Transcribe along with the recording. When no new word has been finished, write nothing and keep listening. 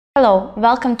Hello,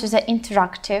 welcome to the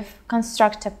interactive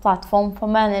constructor platform for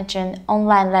managing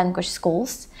online language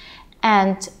schools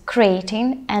and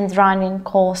creating and running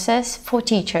courses for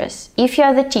teachers. If you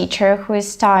are the teacher who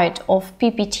is tired of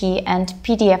PPT and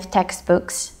PDF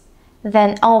textbooks,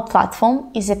 then our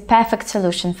platform is a perfect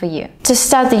solution for you. To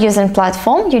start the using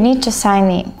platform, you need to sign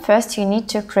in. First, you need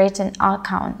to create an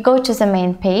account. Go to the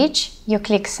main page, you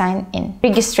click sign in.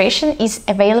 Registration is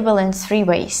available in 3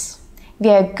 ways.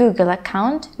 Via Google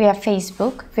account, via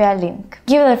Facebook, via link.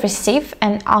 You will receive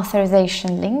an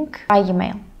authorization link by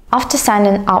email. After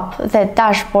signing up, the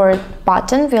dashboard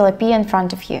button will appear in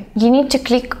front of you. You need to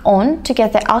click on to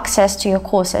get the access to your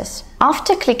courses.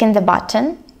 After clicking the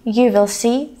button, you will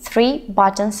see 3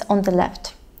 buttons on the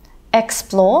left: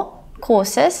 Explore,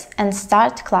 Courses and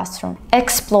Start Classroom.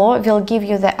 Explore will give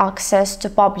you the access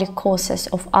to public courses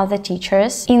of other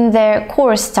teachers. In the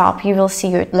Course tab, you will see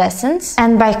your lessons,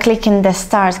 and by clicking the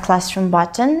Start Classroom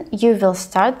button, you will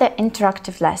start the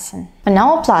interactive lesson. On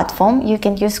our platform, you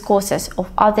can use courses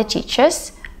of other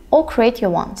teachers or create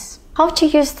your ones. How to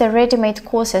use the ready-made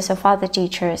courses of other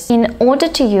teachers? In order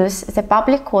to use the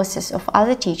public courses of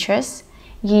other teachers,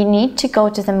 you need to go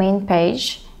to the main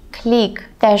page, click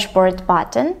Dashboard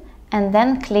button, and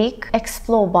then click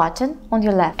Explore button on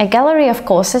your left. A gallery of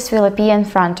courses will appear in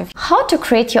front of you. How to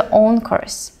create your own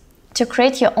course? To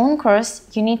create your own course,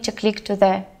 you need to click to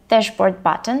the Dashboard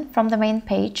button from the main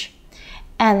page,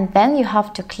 and then you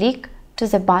have to click to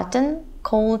the button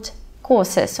called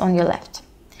Courses on your left.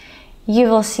 You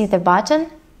will see the button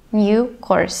New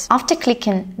Course. After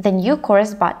clicking the New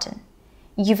Course button,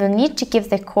 you will need to give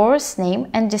the course name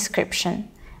and description.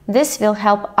 This will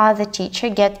help other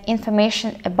teachers get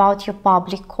information about your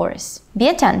public course. Be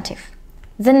attentive.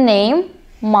 The name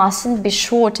mustn't be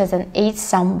shorter than 8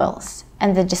 symbols,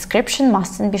 and the description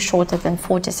mustn't be shorter than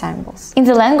 40 symbols. In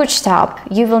the Language tab,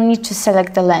 you will need to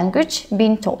select the language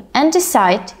being taught and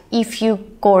decide if your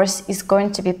course is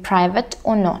going to be private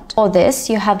or not. For this,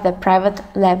 you have the private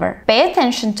lever. Pay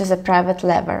attention to the private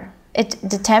lever. It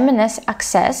determines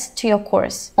access to your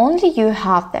course. Only you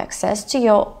have the access to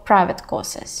your private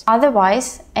courses.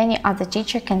 Otherwise, any other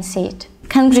teacher can see it.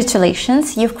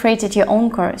 Congratulations, you've created your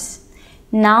own course.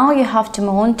 Now you have to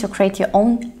move on to create your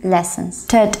own lessons.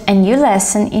 To add a new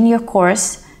lesson in your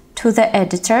course to the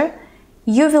editor,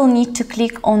 you will need to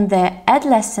click on the Add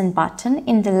Lesson button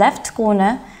in the left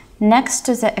corner next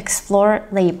to the Explore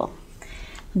label.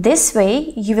 This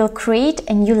way, you will create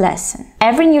a new lesson.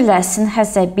 Every new lesson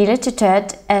has the ability to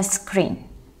add a screen.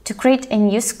 To create a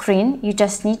new screen, you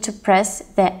just need to press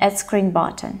the Add Screen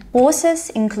button. Courses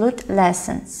include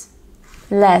lessons.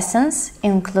 Lessons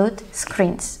include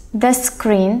screens. The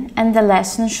screen and the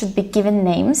lesson should be given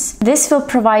names. This will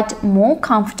provide more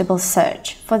comfortable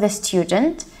search for the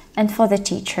student and for the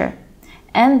teacher.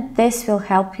 And this will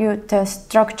help you to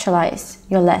structuralize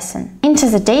your lesson. Enter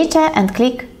the data and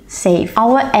click Save.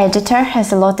 Our editor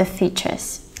has a lot of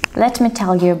features. Let me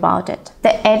tell you about it.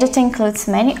 The editor includes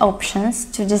many options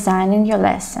to design in your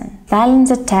lesson. Styling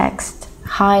the text,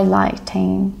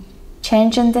 highlighting,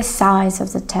 changing the size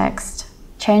of the text,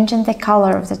 changing the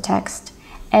color of the text,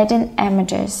 adding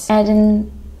images,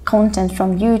 adding content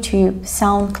from YouTube,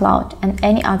 SoundCloud, and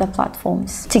any other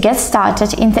platforms. To get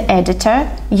started in the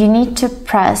editor, you need to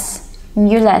press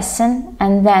New Lesson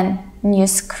and then New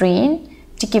Screen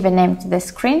to give a name to the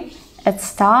screen. It's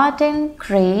starting,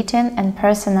 creating and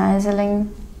personalizing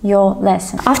your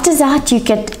lesson. After that, you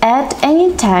can add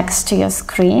any text to your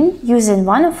screen using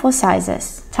one of 4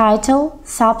 sizes: title,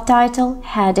 subtitle,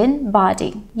 heading,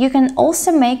 body. You can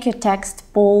also make your text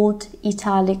bold,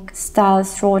 italic, style,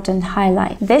 throat and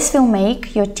highlight. This will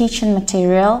make your teaching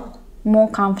material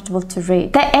more comfortable to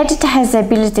read. The editor has the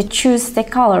ability to choose the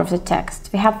color of the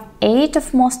text. We have 8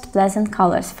 of most pleasant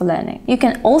colors for learning. You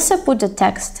can also put the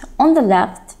text on the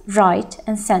left, right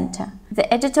and center.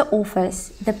 The editor offers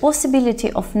the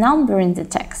possibility of numbering the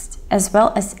text, as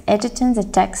well as editing the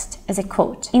text as a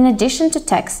quote. In addition to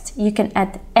text, you can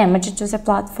add images to the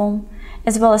platform,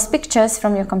 as well as pictures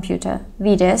from your computer,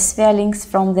 videos via links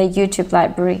from the YouTube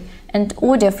library, and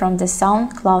audio from the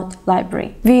SoundCloud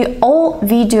library.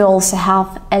 We do also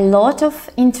have a lot of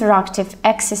interactive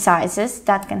exercises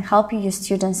that can help your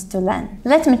students to learn.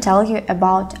 Let me tell you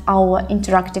about our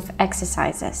interactive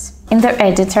exercises. In the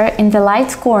editor, in the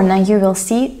right corner, you will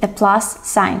see the plus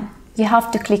sign. You have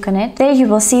to click on it. There you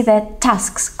will see the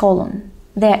tasks column.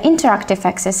 They are interactive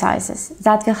exercises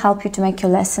that will help you to make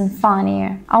your lesson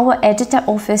funnier. Our editor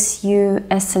offers you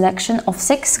a selection of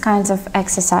 6 kinds of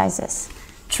exercises: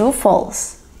 true,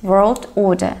 false, word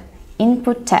order,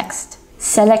 input text,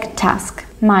 select task,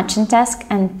 matching task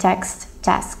and text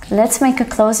task. Let's make a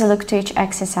closer look to each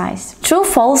exercise.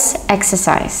 True-false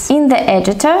exercise. In the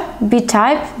editor, we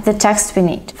type the text we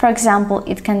need. For example,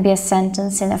 it can be a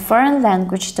sentence in a foreign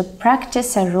language to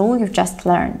practice a rule you just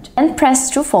learned. Then press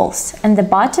true-false, and the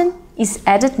button is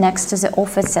added next to the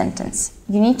offered sentence.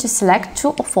 You need to select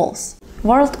true or false.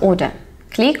 World order.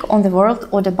 Click on the World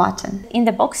Order button. In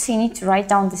the box, you need to write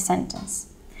down the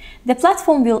sentence. The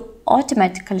platform will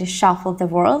automatically shuffle the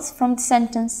words from the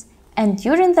sentence, and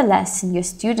during the lesson, your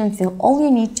student will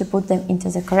only need to put them into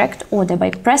the correct order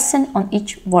by pressing on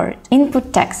each word.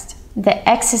 Input text. The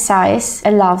exercise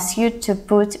allows you to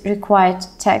put required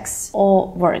text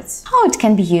or words. How it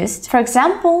can be used? For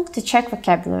example, to check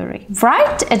vocabulary.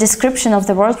 Write a description of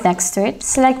the word next to it.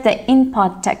 Select the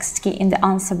input text key in the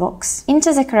answer box.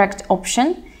 Enter the correct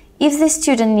option. If the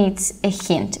student needs a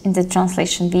hint in the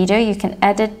translation video, you can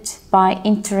add it by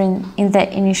entering in the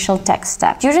initial text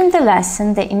tab. During the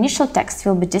lesson, the initial text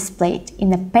will be displayed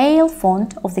in a pale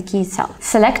font of the key itself.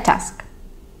 Select task.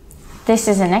 This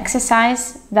is an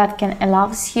exercise that can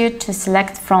allow you to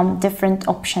select from different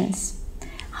options.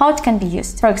 How it can be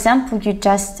used? For example, you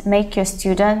just make your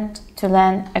student to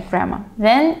learn a grammar.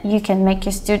 Then you can make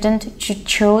your student to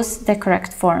choose the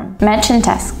correct form. Matching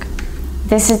task.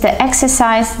 This is the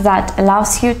exercise that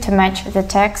allows you to match the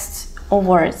text or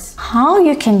words. How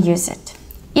you can use it?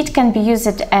 It can be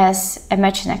used as a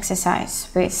matching exercise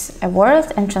with a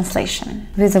word and translation,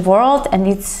 with a word and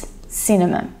its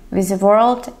synonym, with a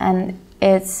word and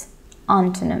its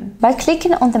antonym. By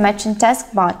clicking on the matching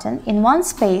task button, in one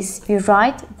space we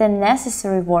write the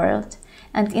necessary word,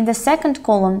 and in the second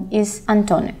column is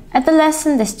antonym. At the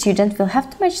lesson, the student will have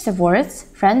to match the words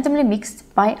randomly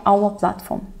mixed by our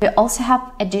platform. We also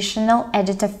have additional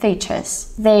editor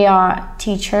features. They are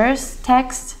teachers,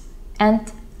 text,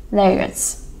 and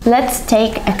layers. Let's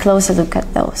take a closer look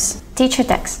at those. Teacher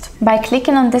text. By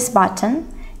clicking on this button,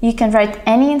 you can write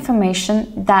any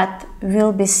information that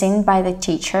will be seen by the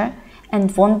teacher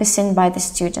and won't be seen by the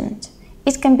student.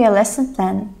 It can be a lesson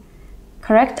plan,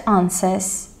 correct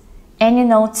answers, any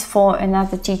notes for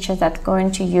another teacher that's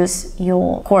going to use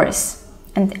your course,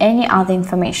 and any other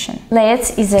information.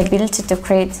 Layers is the ability to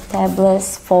create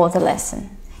tables for the lesson.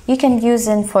 You can use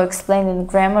it for explaining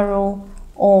grammar rule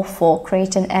or for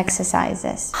creating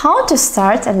exercises. How to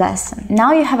start a lesson?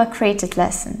 Now you have a created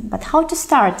lesson, but how to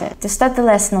start it? To start the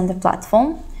lesson on the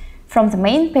platform, from the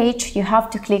main page you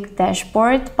have to click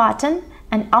Dashboard button,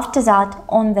 and after that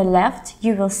on the left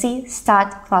you will see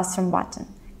Start Classroom button.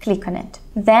 Click on it.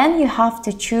 Then you have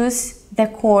to choose the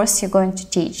course you're going to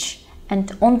teach,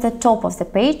 and on the top of the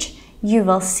page you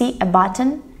will see a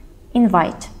button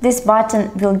Invite. This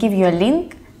button will give you a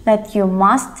link that you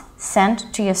must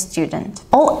send to your student.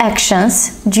 All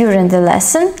actions during the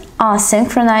lesson are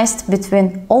synchronized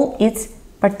between all its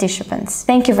participants.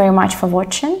 Thank you very much for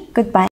watching. Goodbye.